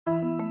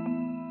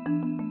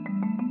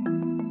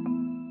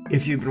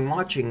If you've been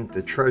watching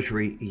the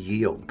Treasury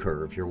yield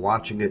curve, you're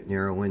watching it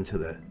narrow into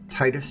the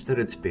tightest that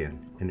it's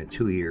been in a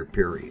 2-year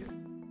period.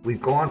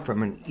 We've gone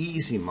from an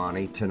easy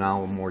money to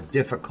now a more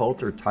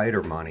difficult or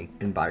tighter money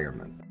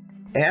environment.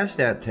 As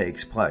that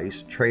takes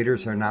place,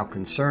 traders are now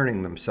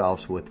concerning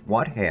themselves with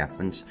what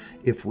happens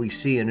if we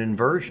see an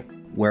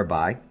inversion,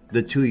 whereby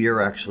the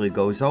 2-year actually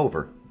goes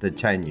over the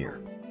 10-year.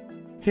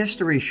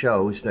 History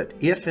shows that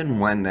if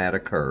and when that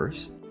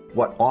occurs,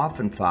 what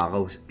often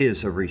follows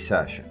is a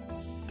recession.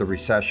 The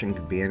recession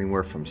could be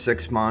anywhere from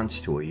 6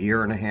 months to a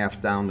year and a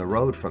half down the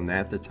road from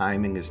that. The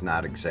timing is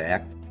not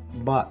exact,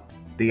 but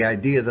the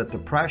idea that the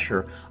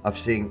pressure of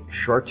seeing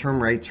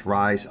short-term rates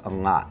rise a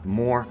lot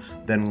more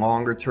than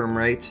longer-term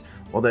rates,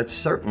 well, that's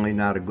certainly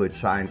not a good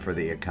sign for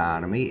the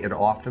economy. It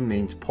often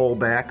means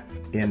pullback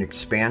in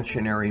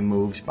expansionary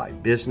moves by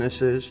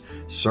businesses,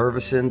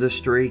 service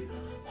industry,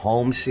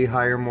 homes see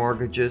higher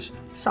mortgages,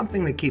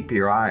 something to keep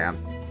your eye on.